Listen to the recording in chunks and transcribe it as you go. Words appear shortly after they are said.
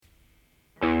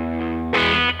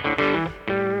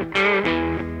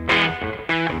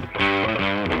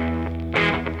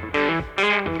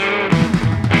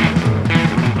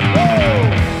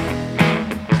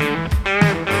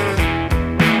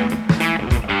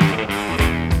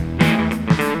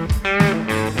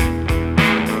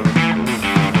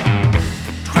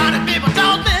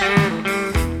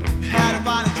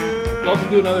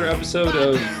to another episode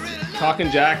of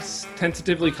Talkin' Jacks,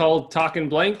 tentatively called Talkin'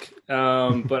 Blank.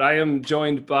 But I am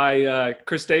joined by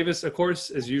Chris Davis, of course,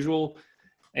 as usual,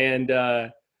 and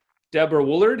Deborah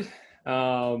Woolard,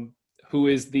 who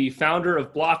is the founder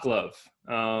of Block Love.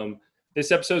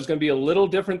 This episode is going to be a little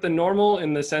different than normal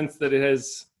in the sense that it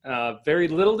has very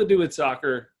little to do with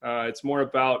soccer. It's more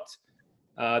about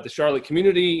the Charlotte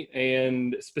community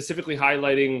and specifically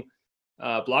highlighting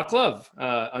Block Love,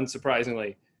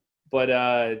 unsurprisingly. But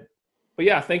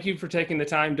yeah, thank you for taking the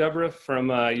time, Deborah, from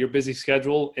your busy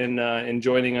schedule and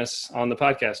joining us on the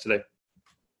podcast today.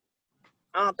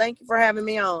 Oh, thank you for having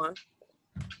me on.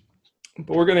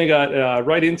 But we're going to get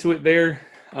right into it there.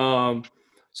 So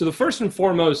the first and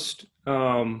foremost,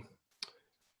 how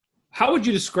would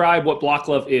you describe what Block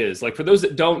Love is? Like, for those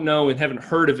that don't know and haven't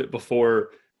heard of it before,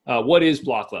 what is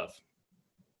Block Love?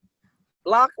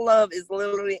 Block Love is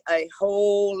literally a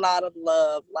whole lot of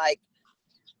love. Like,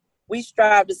 we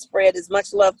strive to spread as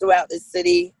much love throughout the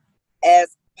city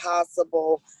as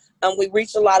possible. We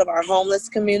reach a lot of our homeless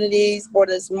communities, but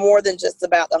it's more than just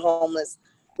about the homeless.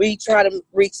 We try to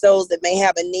reach those that may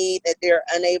have a need that they're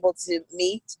unable to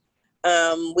meet.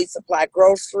 We supply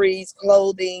groceries,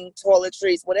 clothing,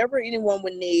 toiletries, whatever anyone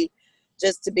would need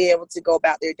just to be able to go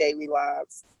about their daily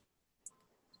lives.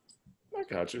 I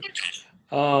got you.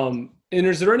 And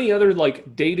is there any other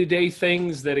like day-to-day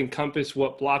things that encompass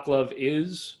what Block Love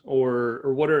is, or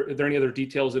what are there any other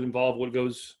details that involve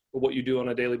what you do on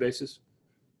a daily basis?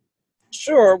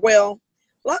 Sure. Well,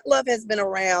 Block Love has been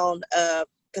around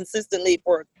consistently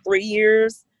for 3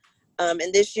 years.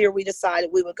 And this year we decided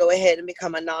we would go ahead and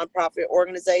become a nonprofit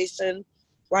organization.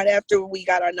 Right after we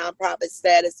got our nonprofit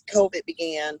status, COVID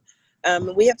began.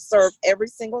 We have served every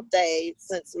single day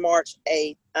since March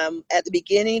 8th. At the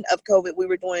beginning of COVID, we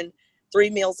were doing 3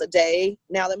 meals a day.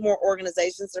 Now that more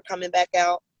organizations are coming back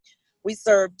out, we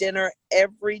serve dinner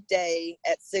every day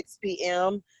at 6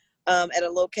 p.m. At a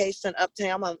location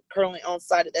uptown. I'm currently on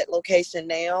site at that location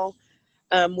now.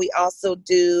 We also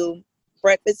do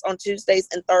breakfast on Tuesdays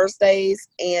and Thursdays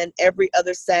and every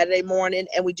other Saturday morning.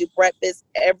 And we do breakfast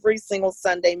every single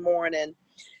Sunday morning.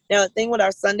 Now, the thing with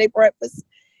our Sunday breakfast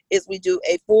is we do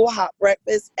a full hot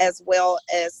breakfast as well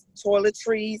as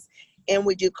toiletries, and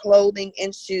we do clothing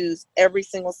and shoes every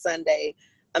single Sunday.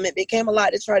 It became a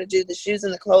lot to try to do the shoes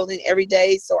and the clothing every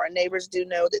day, so our neighbors do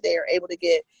know that they are able to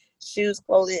get shoes,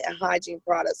 clothing, and hygiene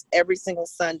products every single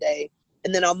Sunday.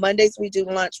 And then on Mondays, we do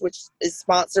lunch, which is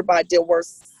sponsored by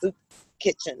Dilworth Soup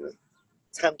Kitchen.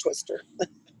 Tongue twister.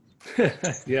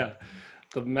 Yeah,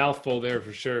 the mouthful there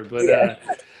for sure. But yeah.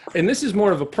 And this is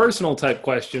more of a personal type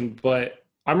question, but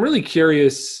I'm really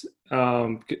curious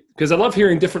because I love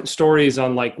hearing different stories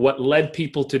on like what led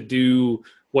people to do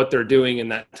what they're doing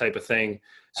and that type of thing.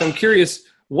 So I'm curious,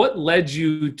 what led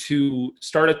you to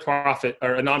start a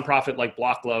nonprofit like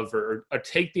Block Love, or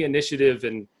take the initiative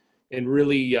and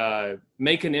really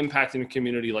make an impact in the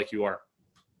community like you are?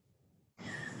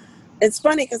 It's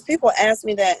funny because people ask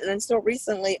me that, and until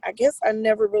recently, I guess I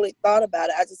never really thought about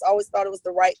it. I just always thought it was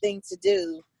the right thing to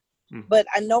do. But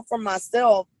I know for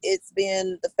myself, it's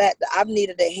been the fact that I've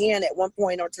needed a hand at one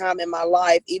point or time in my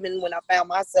life, even when I found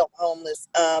myself homeless.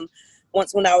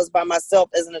 Once when I was by myself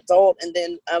as an adult, and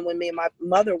then when me and my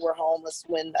mother were homeless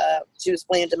when she was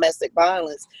fleeing domestic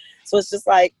violence. So it's just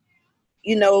like,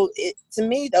 to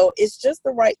me, though, it's just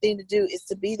the right thing to do is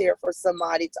to be there for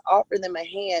somebody, to offer them a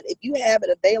hand. If you have it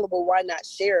available, why not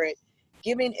share it?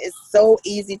 Giving is so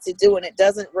easy to do, and it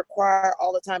doesn't require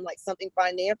all the time like something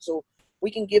financial. We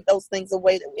can give those things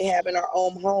away that we have in our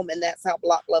own home, and that's how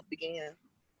Block Love began.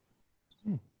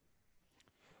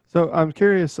 So I'm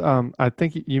curious, I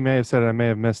think you may have said it, I may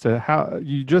have missed it. How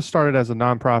you just started as a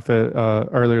nonprofit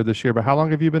earlier this year, but how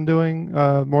long have you been doing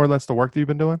more or less the work that you've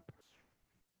been doing?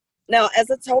 Now,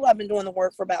 as a total, I've been doing the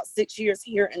work for about 6 years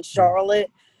here in Charlotte,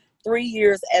 3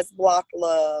 years as Block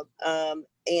Love.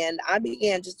 And I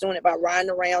began just doing it by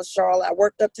riding around Charlotte. I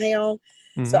worked uptown.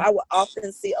 So I would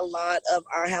often see a lot of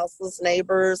our houseless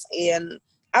neighbors, and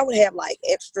I would have like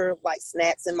extra like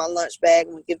snacks in my lunch bag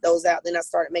and would give those out. Then I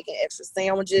started making extra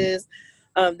sandwiches.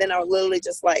 Then I would literally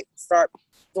just like start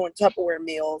doing Tupperware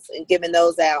meals and giving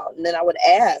those out. And then I would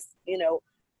ask,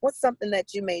 what's something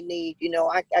that you may need?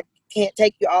 I can't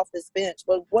take you off this bench,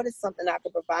 but what is something I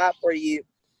could provide for you?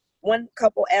 One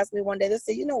couple asked me one day, they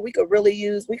said, we could really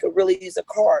use a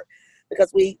cart,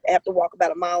 because we have to walk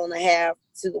about 1.5 miles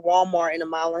to the Walmart and 1.5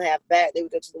 miles back. They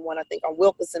would go to the one, I think, on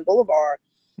Wilkinson Boulevard.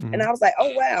 And I was like,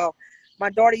 oh, wow. my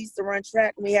daughter used to run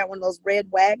track, and we had one of those red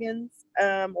wagons,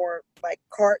 or like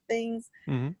cart things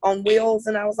on wheels.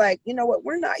 And I was like, you know what,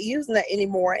 we're not using that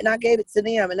anymore. And I gave it to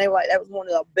them, and they were like, that was one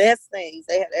of the best things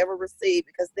they had ever received,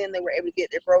 because then they were able to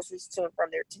get their groceries to and from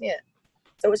their tent.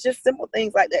 So it's just simple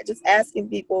things like that, just asking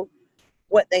people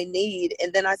what they need.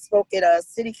 And then I spoke at a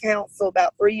city council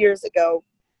about 3 years ago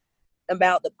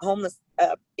about the homeless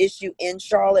issue in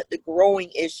Charlotte, the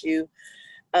growing issue.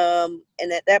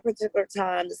 And at that particular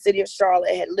time, the city of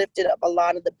Charlotte had lifted up a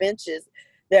lot of the benches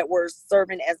that were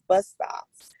serving as bus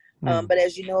stops. But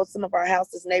as you know, some of our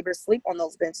house's neighbors sleep on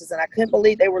those benches, and I couldn't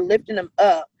believe they were lifting them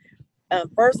up.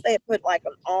 First, they had put like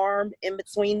an arm in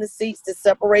between the seats to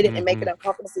separate it and make it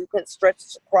uncomfortable so you couldn't stretch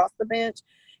across the bench.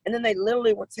 And then they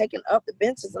literally were taking up the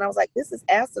benches. And I was like, this is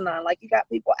asinine. Like, you got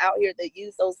people out here that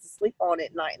use those to sleep on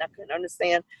at night. And I couldn't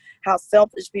understand how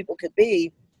selfish people could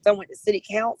be. So I went to city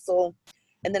council,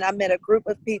 and then I met a group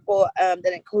of people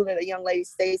that included a young lady,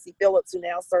 Stacy Phillips, who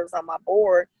now serves on my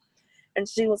board. And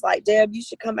she was like, Deb, you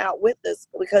should come out with us,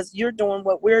 because you're doing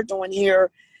what we're doing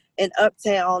here in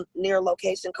Uptown near a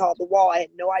location called The Wall. I had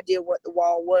no idea what The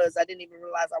Wall was. I didn't even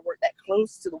realize I worked that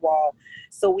close to The Wall.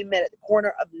 So we met at the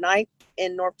corner of 9th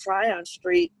and North Tryon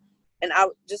Street. And I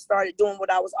just started doing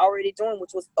what I was already doing,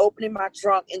 which was opening my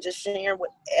trunk and just sharing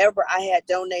whatever I had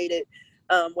donated,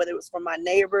 whether it was from my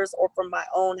neighbors or from my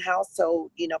own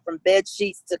household, you know, from bed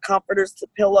sheets to comforters to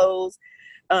pillows,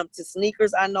 to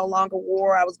sneakers I no longer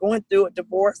wore. I was going through a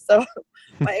divorce, so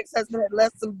my ex-husband had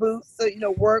left some boots, so, you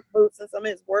know, work boots and some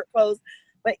of his work clothes.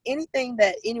 But anything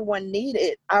that anyone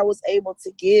needed, I was able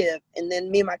to give. And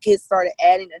then me and my kids started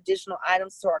adding additional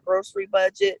items to our grocery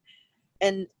budget.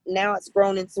 And now it's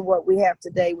grown into what we have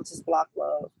today, which is Block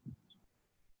Love.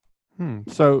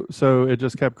 So it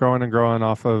just kept growing and growing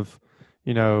off of,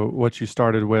 you know, what you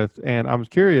started with. And I'm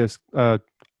curious, I'm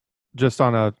just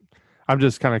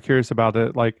kind of curious about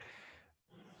it. Like,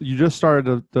 you just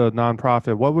started the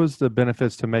nonprofit. What was the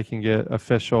benefits to making it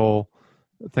official,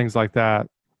 things like that?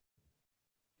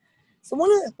 So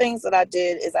one of the things that I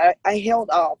did is I held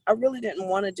off. I really didn't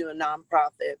want to do a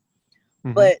nonprofit,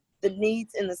 but the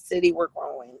needs in the city were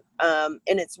growing. And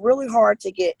it's really hard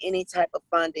to get any type of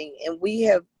funding. And we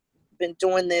have been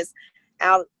doing this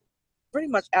pretty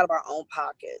much out of our own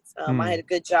pockets. I had a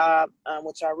good job,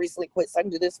 which I recently quit, so I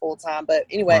can do this full time. But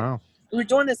anyway, we were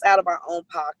doing this out of our own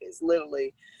pockets,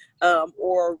 literally.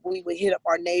 Or we would hit up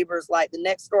our neighbors. Like, the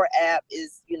Nextdoor app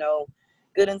is, you know,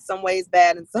 good in some ways,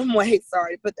 bad in some ways.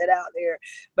 Sorry to put that out there.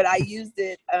 But I used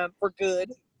it for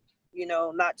good, you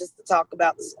know, not just to talk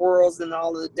about the squirrels and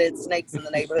all of the dead snakes in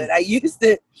the neighborhood. I used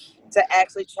it to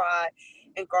actually try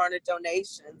and garner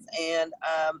donations. And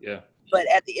but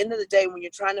at the end of the day, when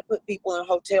you're trying to put people in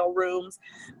hotel rooms,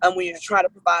 when you're trying to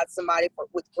provide somebody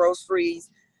with groceries,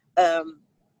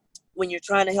 when you're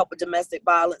trying to help a domestic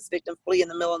violence victim flee in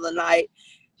the middle of the night,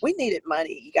 we needed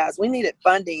money, you guys. We needed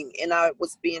funding. And I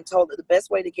was being told that the best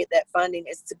way to get that funding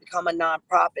is to become a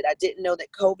nonprofit. I didn't know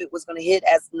that COVID was going to hit,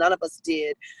 as none of us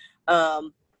did.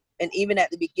 And even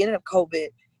at the beginning of COVID,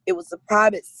 it was the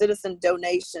private citizen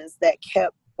donations that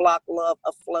kept Block Love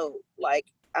afloat. Like,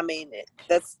 I mean,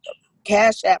 that's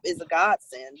Cash App is a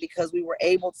godsend, because we were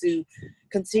able to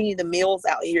continue the meals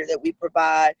out here that we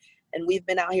provide. And we've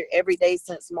been out here every day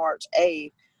since March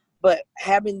 8th. But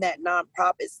having that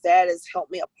nonprofit status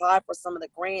helped me apply for some of the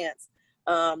grants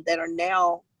that are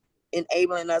now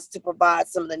enabling us to provide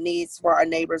some of the needs for our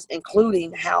neighbors,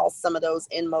 including house some of those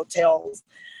in motels.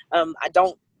 I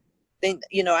don't think,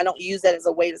 you know, I don't use that as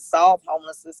a way to solve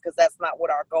homelessness, because that's not what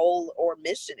our goal or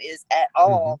mission is at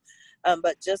all.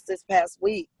 But just this past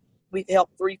week, we've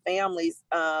helped 3 families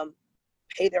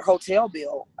pay their hotel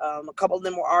bill. A couple of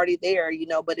them were already there, you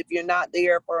know, but if you're not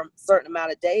there for a certain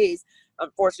amount of days,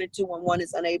 unfortunately, 211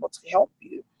 is unable to help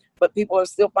you. But people are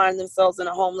still finding themselves in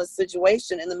a homeless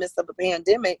situation in the midst of a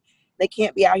pandemic. They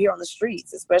can't be out here on the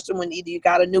streets, especially when either you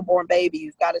got a newborn baby,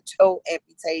 you've got a toe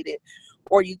amputated,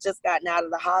 or you just gotten out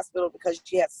of the hospital because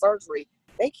you had surgery.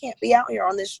 They can't be out here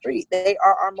on this street. They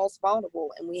are our most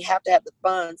vulnerable, and we have to have the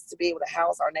funds to be able to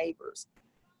house our neighbors.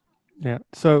 Yeah.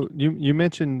 So you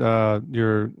mentioned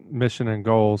your mission and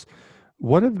goals.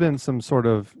 What have been some sort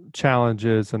of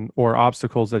challenges or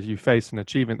obstacles that you face in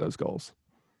achieving those goals?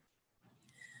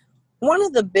 One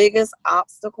of the biggest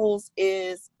obstacles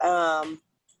is,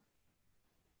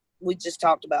 we just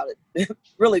talked about it,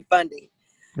 really funding.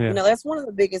 Yeah. You know, that's one of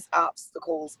the biggest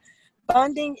obstacles.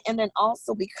 Funding, and then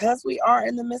also, because we are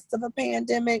in the midst of a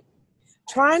pandemic,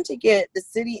 trying to get the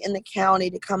city and the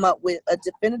county to come up with a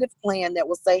definitive plan that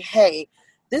will say, hey,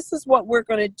 this is what we're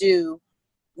going to do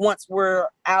once we're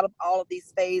out of all of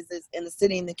these phases, and the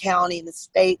city and the county and the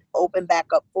state open back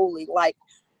up fully. Like,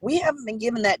 we haven't been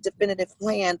given that definitive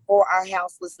plan for our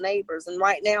houseless neighbors. And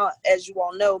right now, as you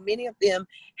all know, many of them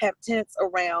have tents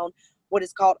around what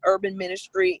is called Urban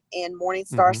Ministry and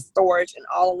Morningstar Storage and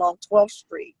all along 12th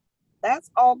Street.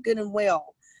 That's all good and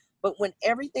well. But when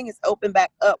everything is open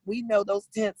back up, we know those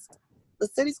tents, the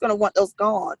city's going to want those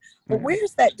gone. But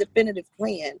where's that definitive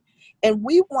plan? And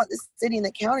we want the city and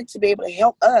the county to be able to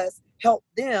help us, help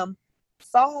them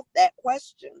solve that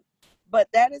question. But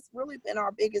that has really been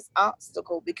our biggest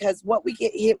obstacle, because what we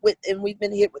get hit with, and we've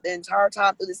been hit with the entire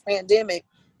time through this pandemic,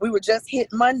 we were just hit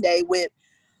Monday with,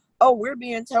 oh, we're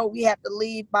being told we have to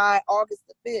leave by August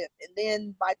the 5th. And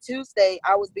then by Tuesday,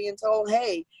 I was being told,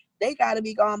 hey, they got to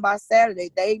be gone by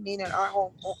Saturday. They, meaning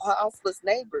our houseless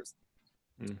neighbors.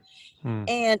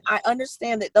 And I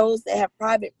understand that those that have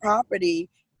private property,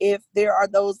 if there are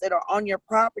those that are on your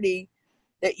property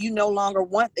that you no longer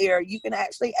want there, you can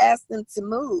actually ask them to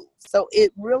move. So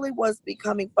it really was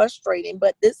becoming frustrating.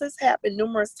 But this has happened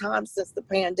numerous times since the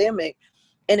pandemic.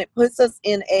 And it puts us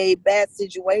in a bad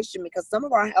situation, because some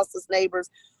of our houseless neighbors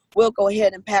will go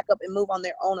ahead and pack up and move on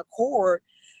their own accord.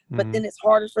 But then it's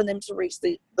harder for them to reach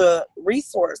the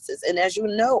resources. And as you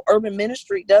know, Urban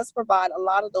Ministry does provide a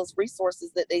lot of those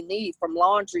resources that they need, from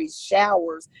laundries,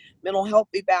 showers, mental health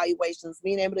evaluations,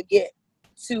 being able to get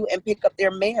to and pick up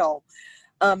their mail.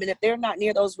 And if they're not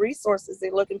near those resources,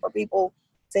 they're looking for people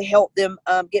to help them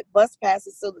get bus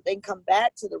passes so that they can come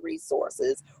back to the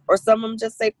resources. Or some of them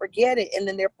just say, forget it. And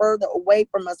then they're further away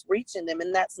from us reaching them.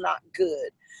 And that's not good.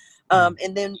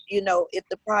 And then, you know, if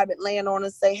the private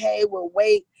landowners say, hey, we'll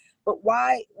wait. But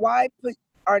why put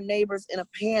our neighbors in a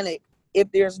panic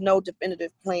if there's no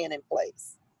definitive plan in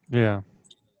place? Yeah.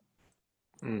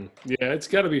 Yeah, it's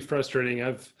got to be frustrating.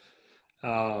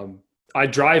 I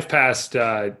drive past,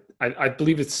 I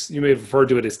believe you may have referred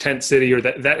to it as Tent City, or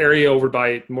that area over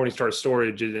by Morningstar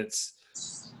Storage. And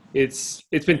it's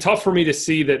been tough for me to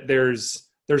see that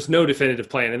there's no definitive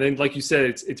plan. And then, like you said,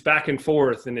 it's back and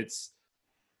forth, and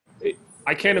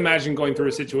I can't imagine going through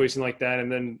a situation like that,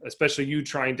 and then especially you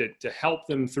trying to help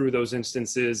them through those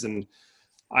instances. And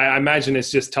I imagine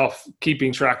it's just tough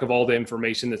keeping track of all the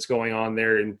information that's going on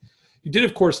there. And you did,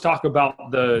 of course, talk about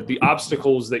the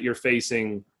obstacles that you're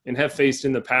facing and have faced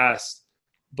in the past.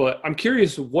 But I'm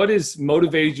curious, what has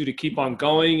motivated you to keep on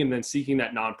going and then seeking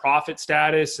that nonprofit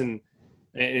status and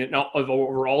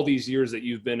over all these years that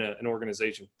you've been an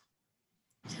organization?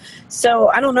 So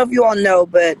I don't know if you all know,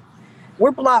 but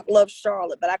we're Block Love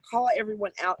Charlotte, but I call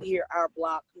everyone out here our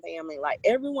Block family. Like,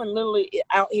 everyone literally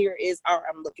out here is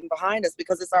I'm looking behind us,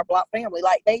 because it's our Block family.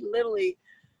 Like, they literally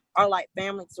are like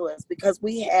family to us, because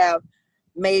we have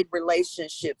made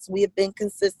relationships. We have been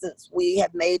consistent. We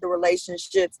have made the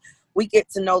relationships. We get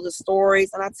to know the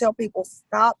stories. And I tell people,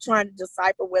 stop trying to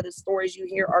decipher whether stories you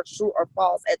hear are true or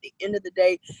false. At the end of the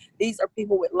day, these are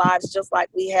people with lives just like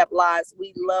we have lives.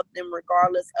 We love them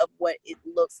regardless of what it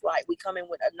looks like. We come in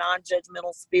with a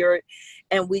non-judgmental spirit,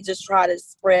 and we just try to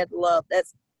spread love.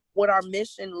 That's what our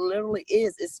mission literally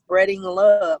is spreading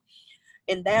love.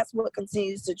 And that's what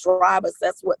continues to drive us.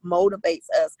 That's what motivates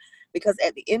us. Because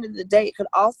at the end of the day, it could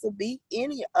also be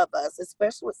any of us,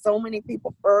 especially with so many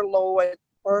people furloughed,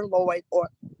 or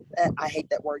I hate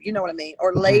that word, you know what I mean,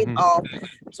 or laid off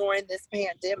during this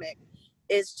pandemic.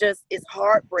 It's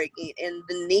heartbreaking, and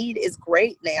the need is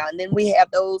great now. And then we have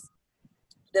those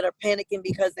that are panicking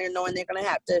because they're knowing they're going to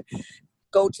have to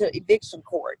go to eviction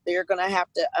court. They're going to have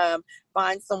to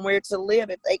find somewhere to live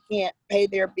if they can't pay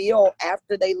their bill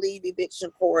after they leave eviction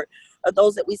court. Or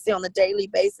those that we see on a daily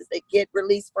basis that get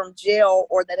released from jail,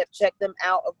 or that have checked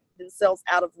themselves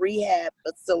out of rehab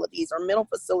facilities or mental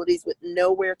facilities with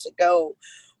nowhere to go.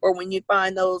 Or when you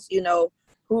find those, you know,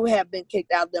 who have been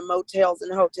kicked out of the motels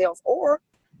and hotels, or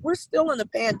we're still in the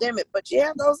pandemic, but you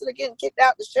have those that are getting kicked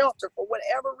out the shelter for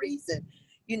whatever reason,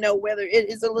 you know, whether it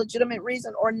is a legitimate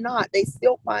reason or not, they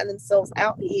still find themselves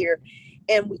out here.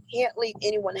 And we can't leave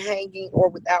anyone hanging or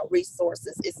without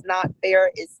resources. It's not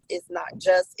fair. It's not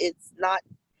just.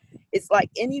 It's like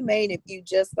inhumane if you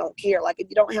just don't care. Like, if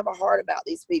you don't have a heart about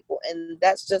these people. And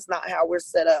that's just not how we're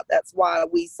set up. That's why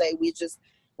we say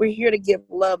we're here to give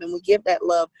love, and we give that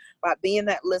love by being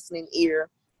that listening ear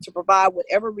to provide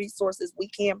whatever resources we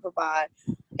can provide.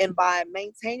 And by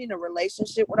maintaining a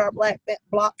relationship with our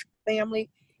Block family,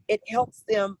 it helps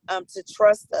them to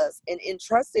trust us. And in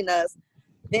trusting us,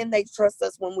 then they trust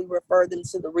us when we refer them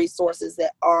to the resources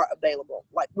that are available.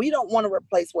 Like, we don't want to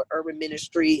replace what Urban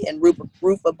Ministry and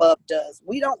Roof Above does.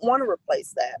 We don't want to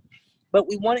replace that. But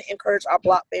we want to encourage our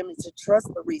Block family to trust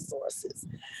the resources.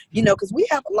 You know, because we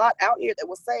have a lot out here that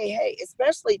will say, hey,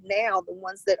 especially now, the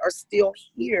ones that are still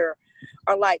here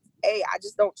are like, hey, I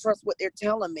just don't trust what they're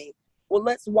telling me. Well,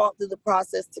 let's walk through the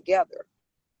process together.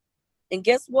 And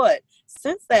guess what?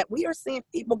 Since that, we are seeing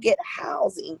people get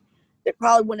housing that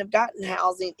probably wouldn't have gotten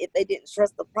housing if they didn't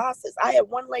trust the process. I had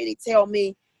one lady tell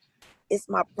me, it's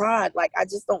my pride. Like, I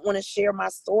just don't want to share my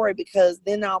story because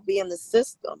then I'll be in the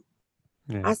system.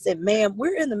 Yeah. I said, ma'am,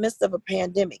 we're in the midst of a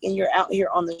pandemic and you're out here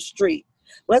on the street.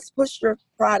 Let's push your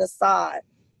pride aside.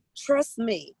 Trust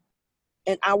me,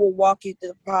 and I will walk you through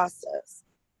the process.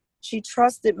 She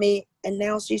trusted me, and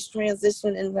now she's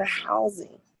transitioned into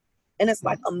housing. And it's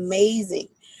like amazing.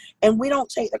 And we don't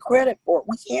take the credit for it.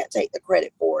 We can't take the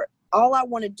credit for it. All I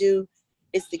want to do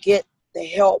is to get the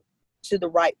help to the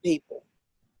right people.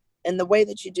 And the way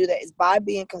that you do that is by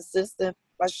being consistent,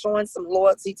 by showing some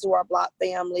loyalty to our Block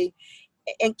family,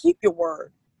 and keep your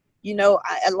word. You know,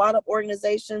 a lot of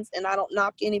organizations, and I don't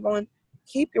knock anyone,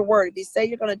 keep your word. If you say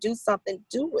you're going to do something,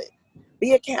 do it.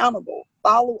 Be accountable.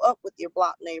 Follow up with your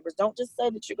Block neighbors. Don't just say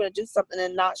that you're going to do something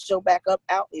and not show back up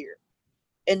out here.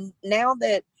 And now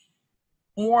that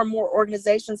more and more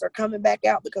organizations are coming back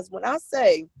out, because when I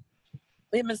say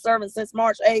we've been serving since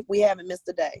March 8th, we haven't missed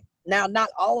a day. Now, not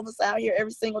all of us out here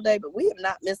every single day, but we have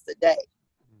not missed a day.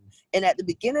 And at the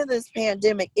beginning of this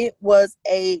pandemic, it was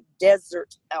a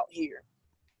desert out here.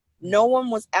 No one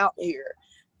was out here.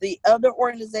 The other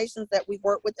organizations that we've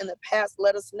worked with in the past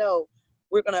let us know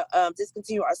we're going to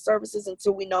discontinue our services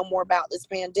until we know more about this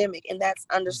pandemic. And that's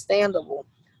understandable.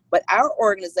 But our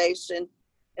organization,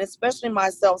 and especially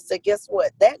myself, said, guess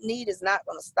what? That need is not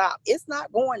going to stop. It's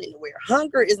not going anywhere.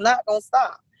 Hunger is not going to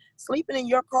stop. Sleeping in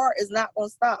your car is not going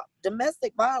to stop.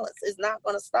 Domestic violence is not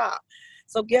going to stop.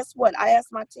 So guess what? I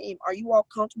asked my team, are you all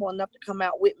comfortable enough to come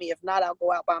out with me? If not, I'll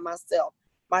go out by myself.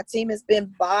 My team has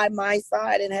been by my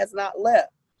side and has not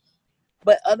left.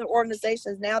 But other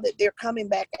organizations, now that they're coming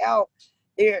back out,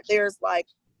 there's like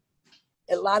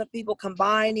a lot of people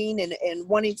combining and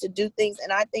wanting to do things.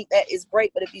 And I think that is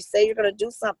great. But if you say you're going to do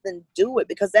something, do it,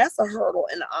 because that's a hurdle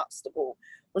and an obstacle.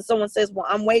 When someone says, well,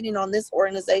 I'm waiting on this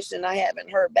organization, I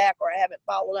haven't heard back or I haven't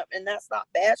followed up, and that's not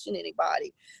bashing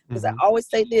anybody. Because I always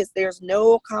say this, there's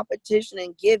no competition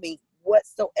in giving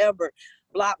whatsoever.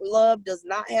 Block Love does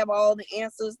not have all the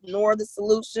answers nor the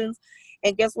solutions.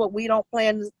 And guess what? We don't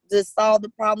plan to solve the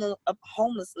problem of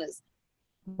homelessness.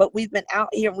 But we've been out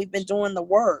here and we've been doing the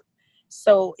work.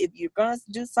 So if you're going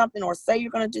to do something or say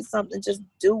you're going to do something, just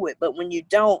do it. But when you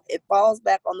don't, it falls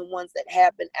back on the ones that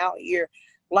have been out here,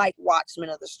 like Watchmen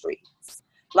of the Streets,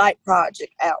 like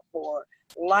Project Outpour,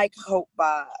 like Hope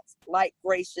Vibes, like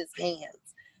Gracious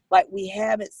Hands. Like, we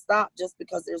haven't stopped just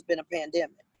because there's been a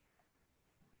pandemic.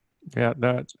 Yeah,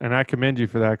 and I commend you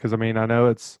for that, because I mean, I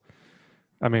know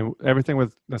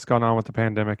everything that's gone on with the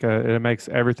pandemic, it makes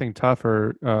everything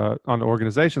tougher on the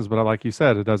organizations. But like you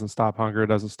said, it doesn't stop hunger. It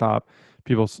doesn't stop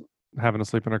people having to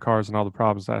sleep in their cars and all the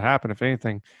problems that happen. If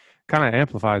anything, kind of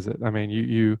amplifies it. I mean,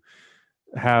 you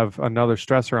have another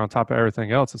stressor on top of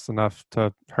everything else. It's enough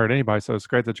to hurt anybody. So it's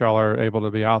great that y'all are able to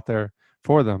be out there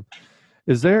for them.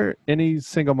 Is there any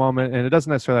single moment, and it doesn't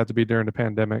necessarily have to be during the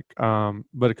pandemic,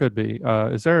 but it could be,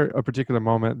 is there a particular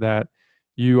moment that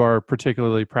you are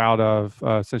particularly proud of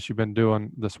since you've been doing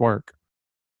this work?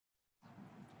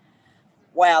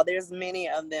 Wow, there's many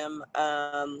of them.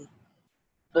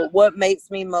 But what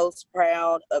makes me most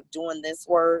proud of doing this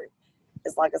work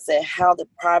is, like I said, how the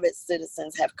private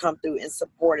citizens have come through and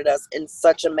supported us in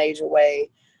such a major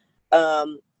way.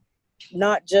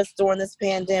 Not just during this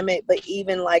pandemic, but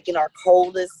even like in our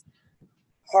coldest,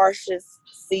 harshest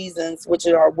seasons, which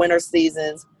are our winter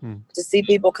seasons, to see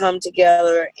people come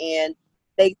together and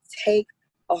they take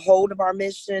a hold of our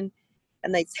mission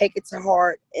and they take it to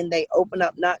heart, and they open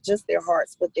up not just their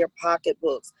hearts, but their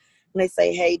pocketbooks. And they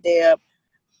say, hey, Deb,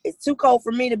 it's too cold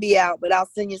for me to be out, but I'll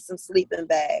send you some sleeping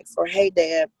bags. Or, hey,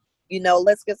 Deb,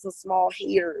 let's get some small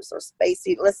heaters or space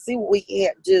heat. Let's see what we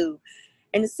can't do.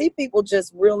 And to see people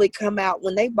just really come out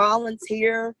when they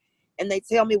volunteer and they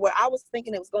tell me, well, I was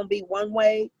thinking it was going to be one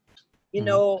way,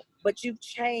 but you've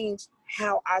changed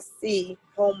how I see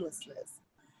homelessness.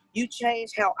 You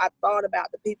changed how I thought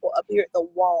about the people up here at the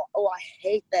wall. Oh, I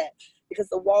hate that, because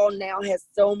the wall now has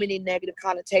so many negative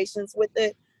connotations with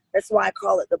it. That's why I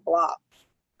call it the block.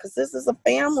 Because this is a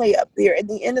family up here. At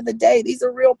the end of the day, these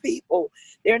are real people.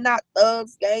 They're not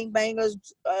thugs, gangbangers,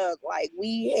 like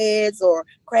weed heads or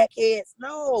crackheads.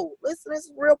 No, listen, this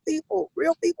is real people.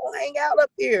 Real people hang out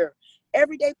up here.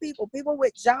 Everyday people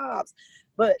with jobs.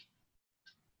 But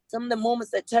some of the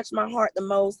moments that touch my heart the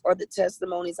most are the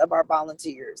testimonies of our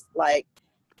volunteers. Like,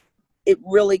 it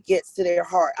really gets to their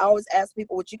heart. I always ask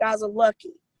people, well, you guys are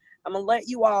lucky. I'm going to let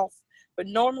you off. But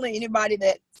normally anybody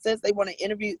that says they want to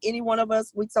interview any one of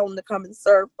us, we tell them to come and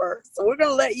serve first. So we're going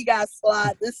to let you guys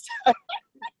slide this time.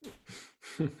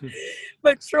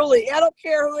 But truly, I don't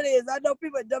care who it is. I know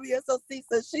people at WSOC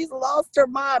said she's lost her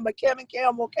mind, but Kevin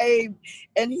Campbell came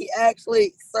and he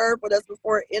actually served with us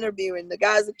before interviewing. The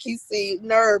guys at QC,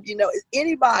 Nerve,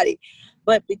 anybody.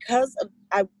 But because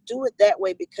I do it that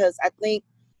way because I think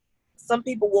some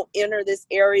people will enter this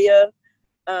area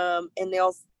and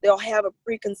they'll have a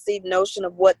preconceived notion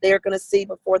of what they're going to see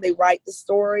before they write the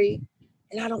story.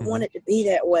 And I don't want it to be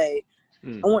that way.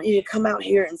 I want you to come out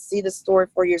here and see the story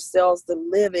for yourselves, to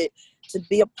live it, to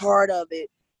be a part of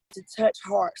it, to touch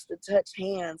hearts, to touch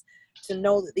hands, to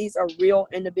know that these are real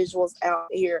individuals out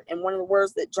here. And one of the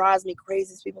words that drives me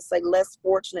crazy is people say less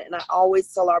fortunate. And I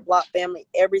always tell our Block family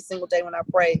every single day when I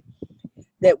pray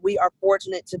that we are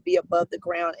fortunate to be above the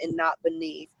ground and not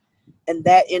beneath. And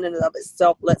that in and of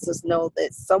itself lets us know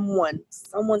that someone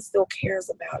still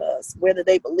cares about us, whether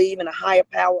they believe in a higher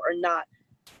power or not.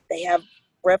 They have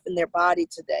breath in their body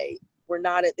today. We're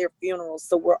not at their funerals,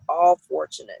 so we're all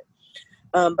fortunate.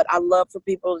 But I love for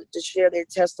people to share their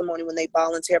testimony when they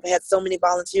volunteer. I've had so many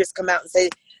volunteers come out and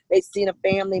say they've seen a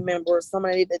family member or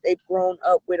somebody that they've grown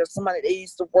up with or somebody they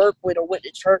used to work with or went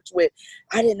to church with.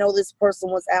 I didn't know this person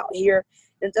was out here.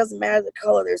 And it doesn't matter the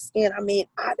color of their skin. I mean,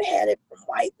 I've had it from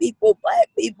white people, Black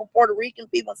people, Puerto Rican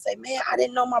people, and say, man, I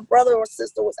didn't know my brother or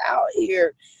sister was out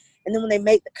here. And then when they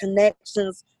make the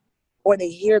connections or they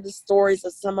hear the stories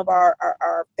of some of our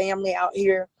family out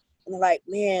here, and they're like,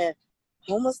 man,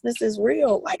 homelessness is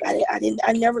real. Like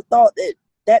I never thought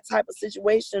that type of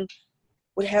situation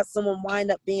would have someone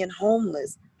wind up being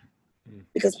homeless,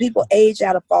 because people age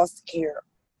out of foster care.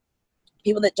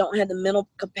 People that don't have the mental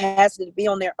capacity to be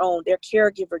on their own, their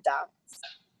caregiver dies.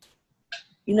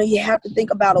 You have to think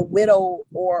about a widow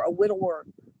or a widower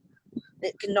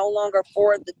that can no longer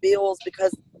afford the bills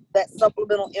because that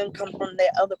supplemental income from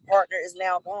their other partner is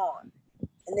now gone.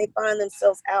 And they find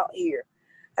themselves out here.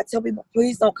 I tell people,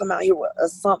 please don't come out here with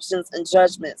assumptions and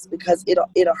judgments, because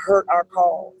it'll hurt our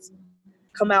cause.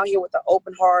 Come out here with an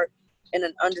open heart and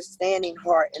an understanding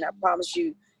heart, and I promise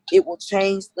you, it will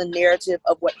change the narrative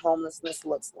of what homelessness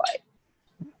looks like.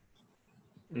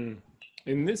 In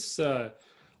this, I'll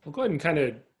go ahead and kind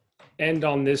of end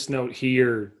on this note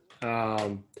here.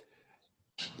 Let's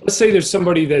say there's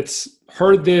somebody that's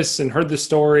heard this and heard the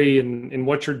story and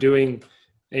what you're doing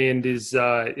and is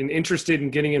interested in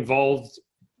getting involved,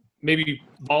 maybe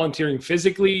volunteering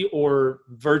physically or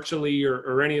virtually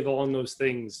or any of along those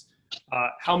things.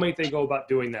 How might they go about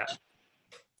doing that?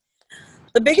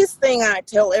 The biggest thing I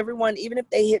tell everyone, even if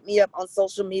they hit me up on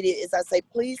social media, is I say,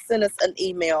 please send us an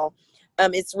email.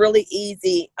 It's really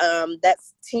easy.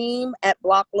 That's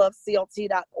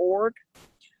team@blockloveclt.org.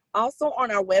 Also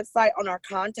on our website, on our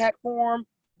contact form,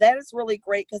 that is really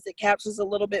great because it captures a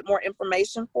little bit more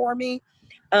information for me.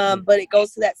 But it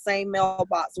goes to that same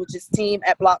mailbox, which is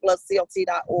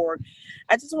team@blockloveclt.org.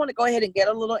 I just want to go ahead and get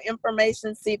a little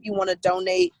information, see if you want to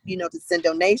donate, to send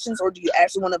donations, or do you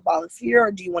actually want to volunteer,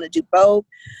 or do you want to do both?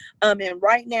 And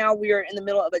right now we are in the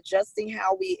middle of adjusting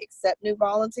how we accept new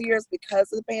volunteers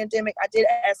because of the pandemic. I did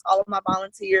ask all of my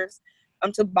volunteers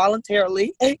to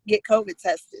voluntarily get COVID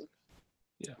tested.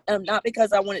 Yeah. Not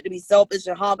because I wanted to be selfish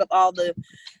and hog up all the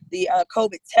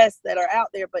COVID tests that are out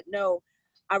there, but no,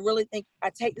 I really think I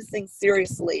take this thing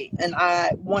seriously, and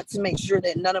I want to make sure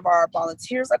that none of our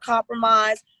volunteers are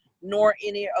compromised, nor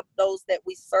any of those that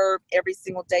we serve every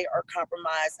single day are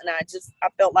compromised. And I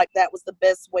felt like that was the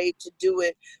best way to do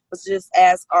it, was just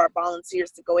ask our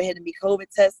volunteers to go ahead and be COVID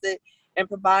tested and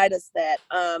provide us that.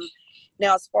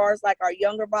 Now, as far as like our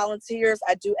younger volunteers,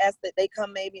 I do ask that they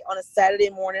come maybe on a Saturday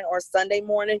morning or Sunday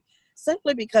morning,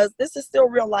 simply because this is still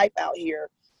real life out here.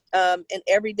 And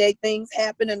everyday things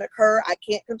happen and occur. I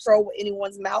can't control what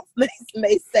anyone's mouth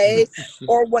may say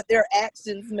or what their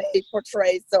actions may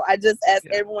portray. So I just ask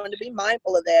everyone to be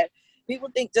mindful of that. People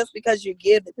think just because you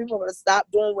give that people are going to stop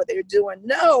doing what they're doing.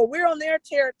 No, we're on their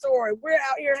territory. We're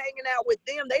out here hanging out with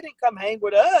them. They didn't come hang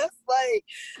with us.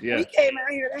 We came out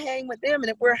here to hang with them. And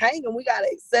if we're hanging, we got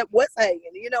to accept what's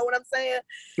hanging. You know what I'm saying?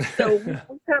 So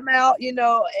we come out, and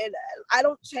I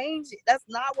don't change it. That's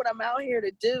not what I'm out here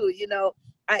to do.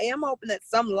 I am hoping that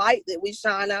some light that we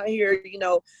shine out here,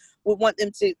 we want them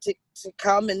to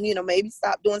come and, maybe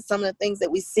stop doing some of the things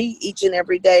that we see each and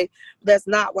every day. That's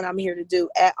not what I'm here to do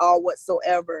at all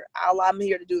whatsoever. All I'm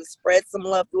here to do is spread some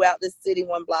love throughout this city,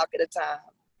 one block at a time.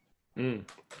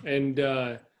 And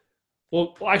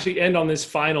we'll actually end on this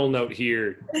final note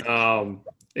here. I'm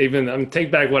take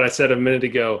back what I said a minute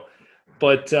ago.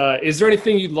 But is there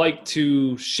anything you'd like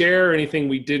to share, anything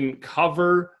we didn't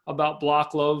cover about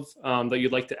Block Love that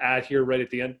you'd like to add here right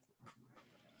at the end?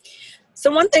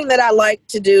 So one thing that I like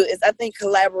to do is I think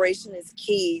collaboration is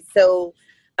key. So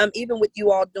even with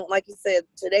you all doing, like you said,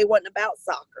 today wasn't about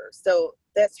soccer. So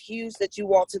that's huge that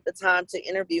you all took the time to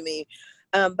interview me.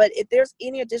 But if there's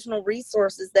any additional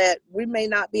resources that we may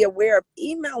not be aware of,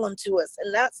 email them to us.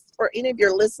 And that's for any of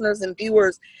your listeners and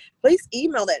viewers. Please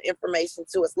email that information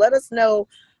to us. Let us know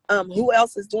who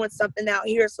else is doing something out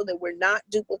here so that we're not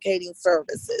duplicating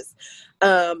services.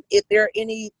 If there are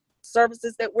any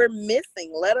services that we're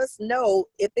missing, let us know.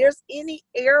 If there's any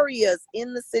areas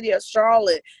in the city of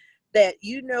Charlotte that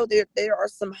you know there are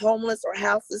some homeless or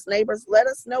houseless neighbors, let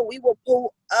us know. We will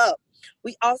pull up.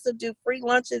 We also do free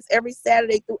lunches every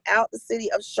Saturday throughout the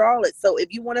city of Charlotte. So if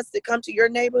you want us to come to your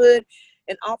neighborhood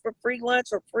and offer free lunch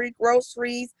or free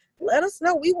groceries, let us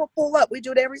know. We will pull up. We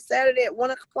do it every Saturday at 1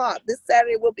 o'clock. This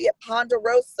Saturday we'll be at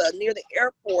Ponderosa near the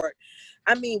airport.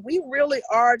 I mean, we really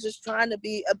are just trying to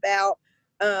be about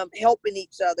helping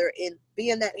each other and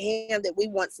being that hand that we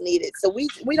once needed. So we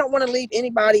don't want to leave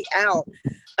anybody out.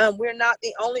 We're not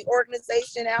the only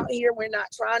organization out here. We're not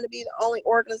trying to be the only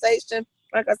organization.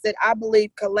 Like I said, I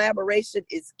believe collaboration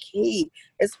is key,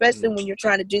 especially when you're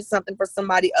trying to do something for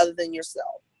somebody other than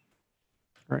yourself.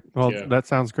 Right. Well, that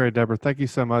sounds great, Deborah. Thank you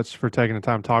so much for taking the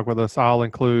time to talk with us. I'll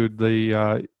include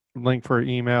the link for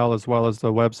email as well as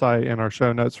the website in our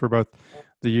show notes for both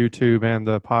the YouTube and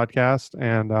the podcast.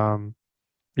 And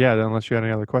unless you had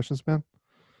any other questions, Ben?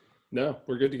 No,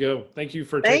 we're good to go. Thank you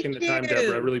for taking the time,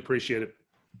 Deborah. I really appreciate it.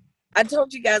 I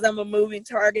told you guys I'm a moving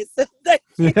target, so thank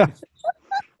you. Yeah.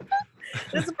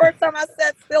 This is the first time I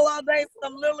sat still all day, so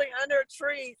I'm literally under a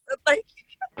tree. So thank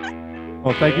you.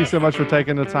 Well, thank you so much for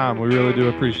taking the time. We really do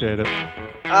appreciate it.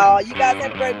 Oh, you guys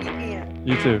have a great weekend.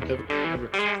 You too.